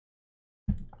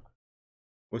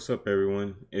What's up,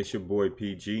 everyone? It's your boy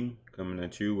PG coming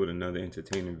at you with another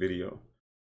entertaining video.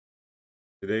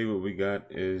 Today what we got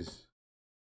is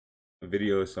a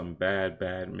video of some bad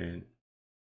men.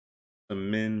 Some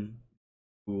men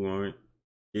who aren't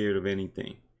scared of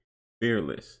anything,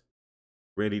 fearless,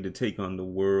 ready to take on the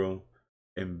world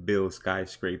and build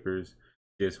skyscrapers,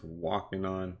 just walking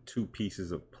on 2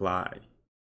 pieces of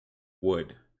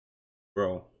wood.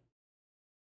 Bro,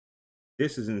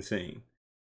 this is insane.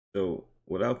 So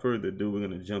without further ado, we're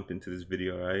gonna jump into this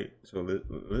video, right? So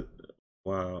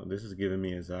wow, this is giving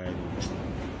me anxiety.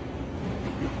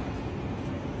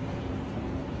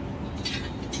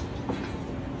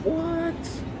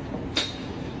 What?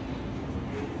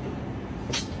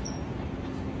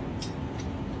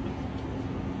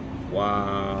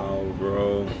 Wow,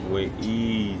 bro, with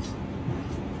ease,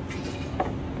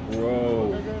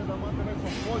 bro.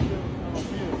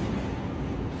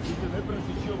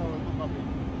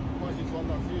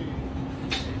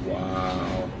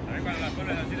 Wow.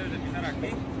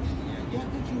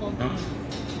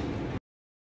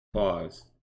 Pause.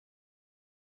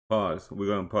 We're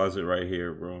gonna pause it right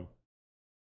here, bro.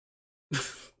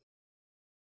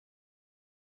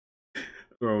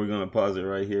 Bro, we're gonna pause it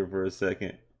right here for a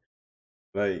second.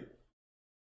 Like,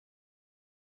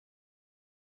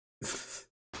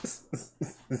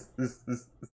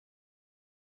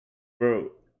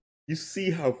 bro, you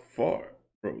see how far,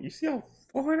 bro? You see how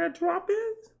far that drop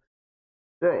is,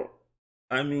 bro?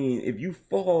 I mean, if you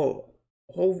fall,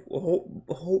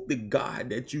 hope to God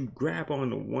that you grab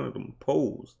onto one of them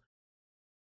poles.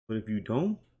 But if you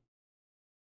don't,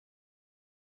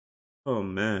 oh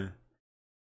man,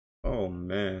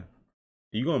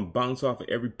 you're gonna bounce off of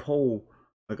every pole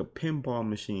like a pinball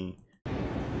machine.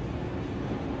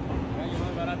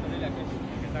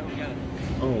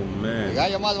 Oh man. El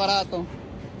gallo más barato.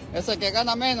 Es el que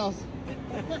gana menos.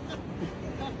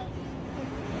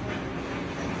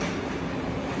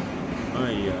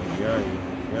 Ay, ay, ay,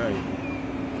 ay.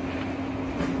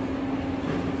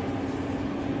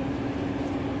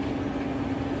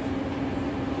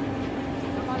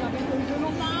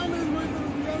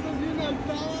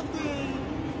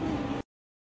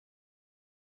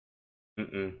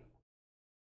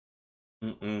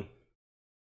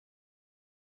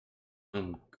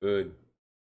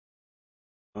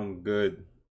 I'm good.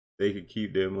 They could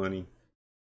keep their money.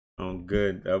 I'm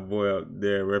good. That boy out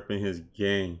there repping his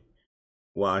gang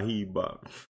while he bought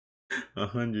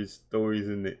 100 stories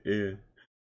in the air.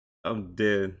 I'm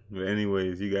dead. But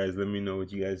anyways, you guys let me know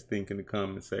what you guys think in the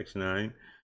comment section, alright?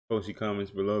 Post your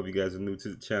comments below. If you guys are new to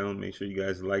the channel, make sure you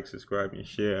guys like, subscribe, and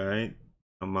share, alright?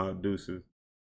 I'm out, deuces.